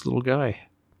happiest little guy.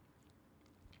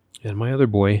 And my other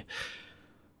boy,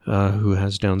 who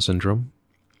has Down syndrome,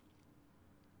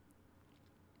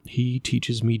 he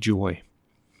teaches me joy.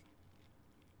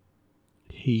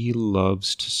 He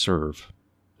loves to serve.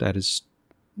 That is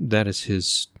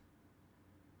his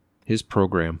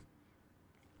program.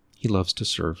 He loves to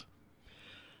serve.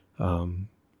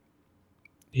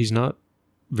 He's not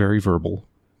very verbal.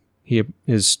 He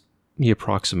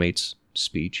approximates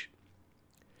speech.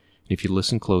 If you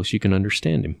listen close, you can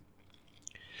understand him.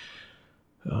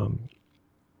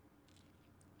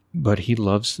 But he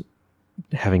loves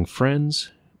having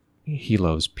friends. He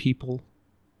loves people,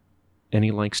 and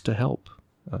he likes to help.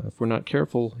 If we're not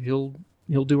careful, he'll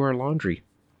do our laundry.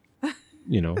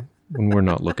 When we're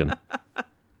not looking.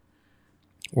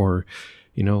 Or,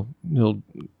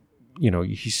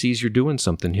 he sees you're doing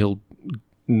something, he'll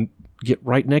get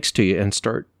right next to you and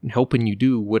start helping you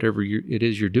do whatever it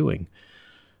is you're doing.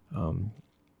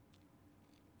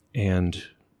 And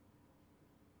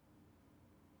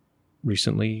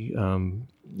recently,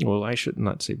 I should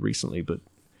not say recently, but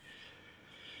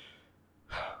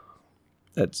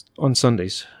that's on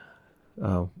Sundays.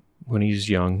 When he was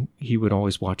young, he would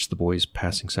always watch the boys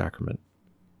passing sacrament.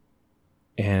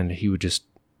 And he would just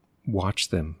watch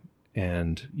them.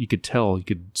 And you could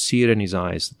see it in his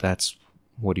eyes that that's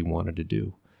what he wanted to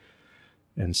do.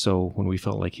 And so when we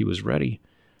felt like he was ready,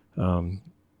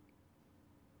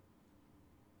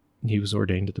 he was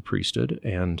ordained to the priesthood,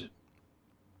 and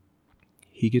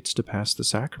he gets to pass the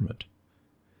sacrament.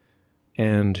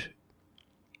 And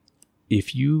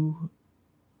if you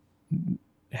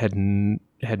had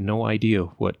no idea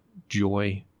what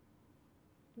joy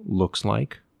looks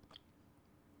like,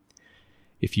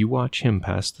 if you watch him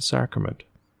pass the sacrament,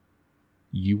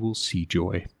 you will see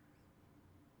joy.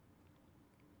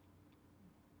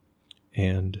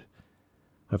 And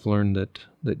I've learned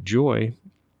that joy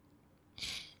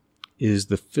is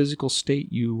the physical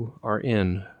state you are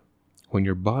in when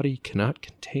your body cannot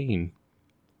contain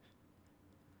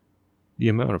the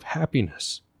amount of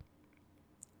happiness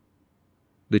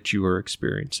that you are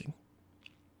experiencing.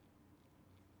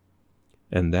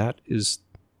 And that is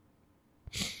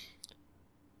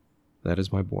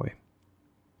my boy.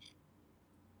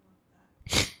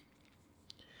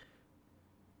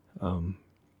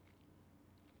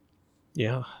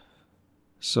 Yeah.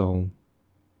 So,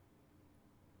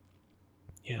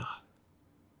 yeah.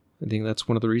 I think that's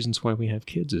one of the reasons why we have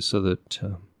kids, is so that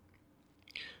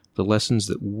the lessons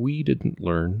that we didn't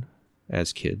learn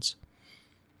as kids,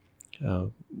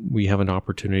 we have an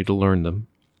opportunity to learn them,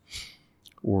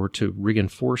 or to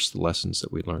reinforce the lessons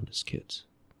that we learned as kids.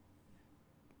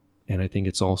 And I think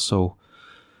it's also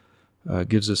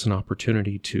gives us an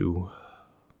opportunity to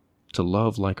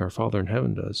love like our Father in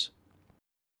heaven does.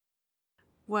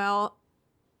 Well,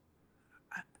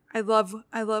 I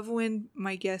love when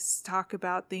my guests talk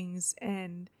about things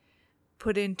and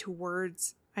put into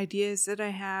words ideas that I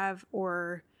have,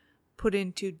 or put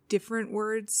into different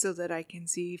words so that I can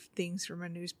see things from a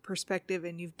new perspective.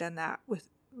 And you've done that with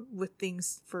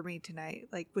things for me tonight,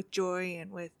 like with joy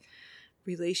and with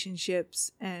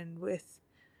relationships, and with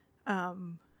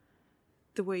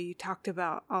the way you talked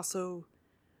about also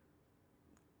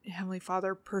Heavenly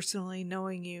Father personally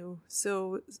knowing you.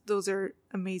 So those are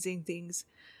amazing things.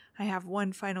 I have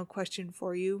one final question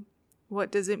for you.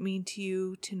 What does it mean to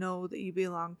you to know that you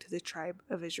belong to the tribe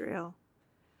of Israel?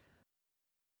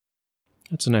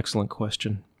 That's an excellent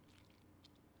question.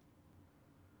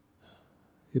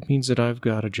 It means that I've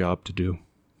got a job to do.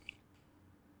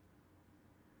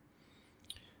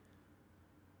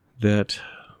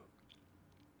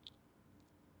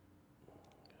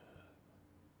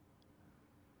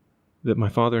 that my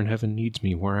Father in heaven needs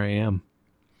me where I am.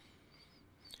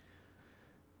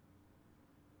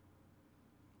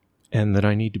 And that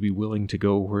I need to be willing to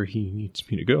go where He needs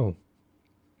me to go,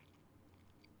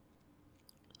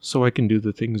 so I can do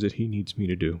the things that He needs me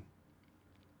to do.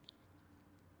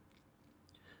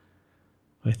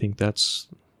 I think that's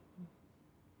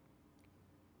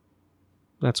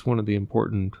one of the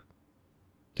important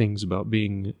things about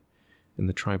being in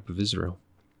the tribe of Israel.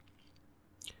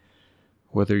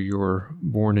 Whether you're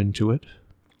born into it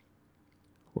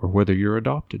or whether you're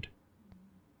adopted.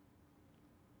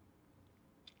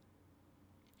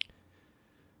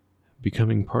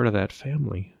 Becoming part of that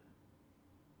family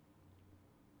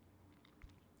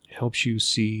helps you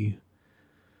see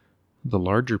the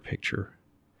larger picture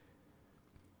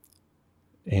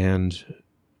and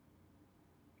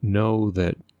know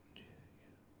that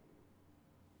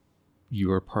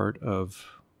you are part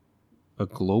of a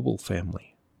global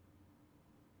family,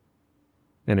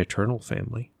 an eternal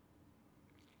family.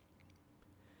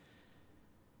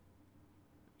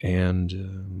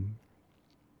 And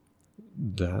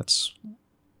that's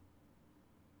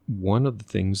one of the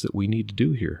things that we need to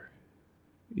do here,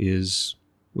 is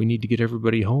we need to get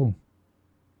everybody home.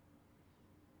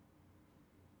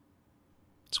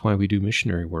 That's why we do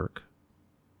missionary work.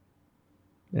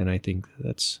 And I think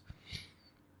that's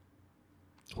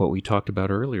what we talked about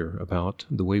earlier, about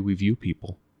the way we view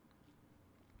people.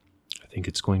 I think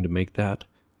it's going to make that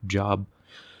job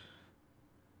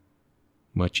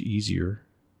much easier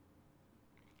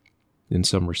in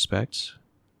some respects,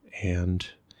 and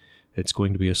it's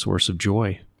going to be a source of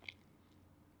joy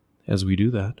as we do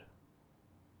that,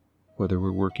 whether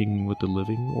we're working with the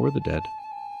living or the dead.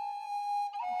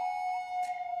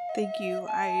 Thank you.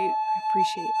 I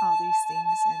appreciate all these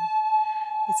things, and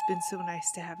it's been so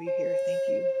nice to have you here. Thank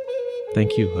you.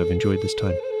 Thank you. I've enjoyed this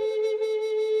time.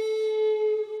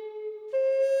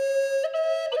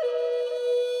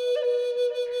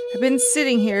 I've been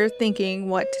sitting here thinking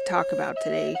what to talk about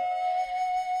today.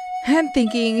 And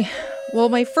thinking, well,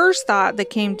 my first thought that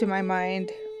came to my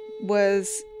mind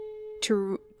was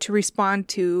to respond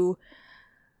to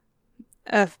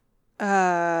a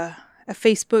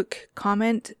Facebook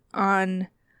comment on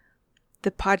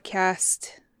the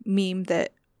podcast meme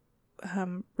that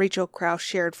Rachel Krause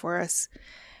shared for us.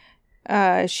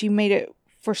 She made it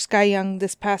for Sky Young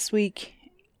this past week.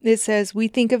 It says, "We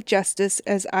think of justice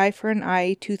as eye for an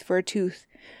eye, tooth for a tooth.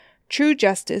 True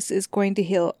justice is going to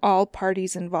heal all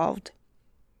parties involved."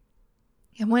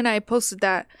 And when I posted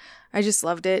that, I just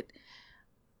loved it.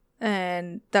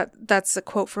 And that's a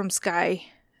quote from Sky.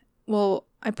 Well,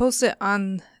 I posted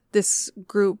on this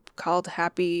group called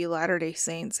Happy Latter-day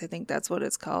Saints. I think that's what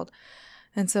it's called.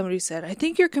 And somebody said, "I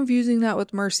think you're confusing that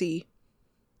with mercy."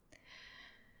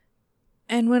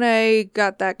 And when I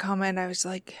got that comment, I was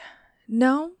like,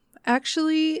 no,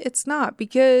 actually it's not,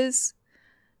 because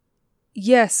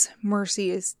yes,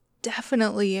 mercy is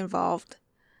definitely involved,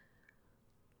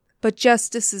 but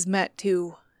justice is met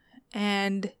too.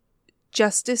 And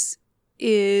justice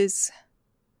is,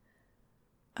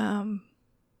 when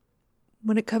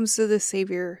it comes to the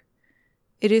Savior,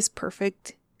 it is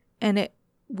perfect and it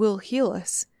will heal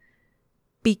us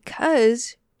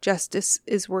because justice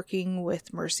is working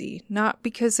with mercy, not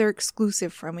because they're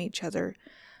exclusive from each other,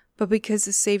 but because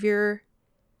the Savior,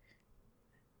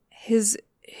 his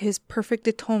perfect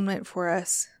atonement for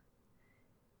us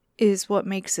is what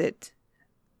makes it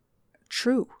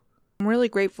true. I'm really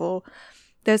grateful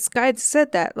that Sky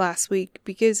said that last week,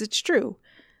 because it's true.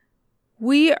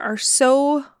 We are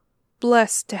so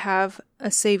blessed to have a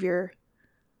Savior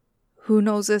who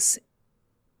knows us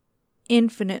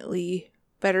infinitely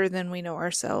better than we know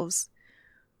ourselves,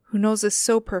 who knows us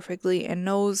so perfectly and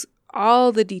knows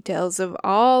all the details of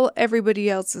everybody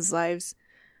else's lives,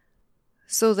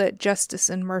 so that justice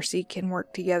and mercy can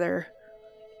work together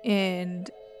and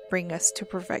bring us to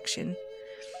perfection.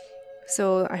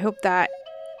 So I hope that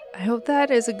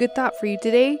is a good thought for you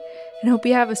today, and hope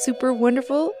you have a super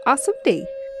wonderful, awesome day.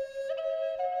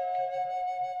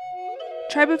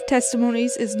 Tribe of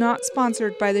Testimonies is not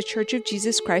sponsored by the Church of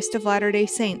Jesus Christ of Latter-day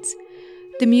Saints.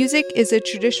 The music is a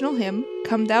traditional hymn,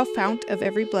 "Come Thou Fount of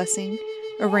Every Blessing,"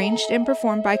 arranged and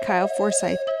performed by Kyle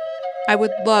Forsyth. I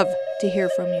would love to hear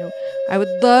from you. I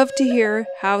would love to hear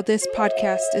how this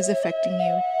podcast is affecting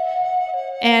you.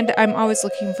 And I'm always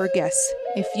looking for guests.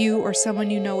 If you or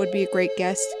someone you know would be a great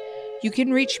guest, you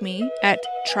can reach me at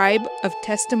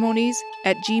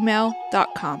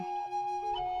tribeoftestimonies@gmail.com.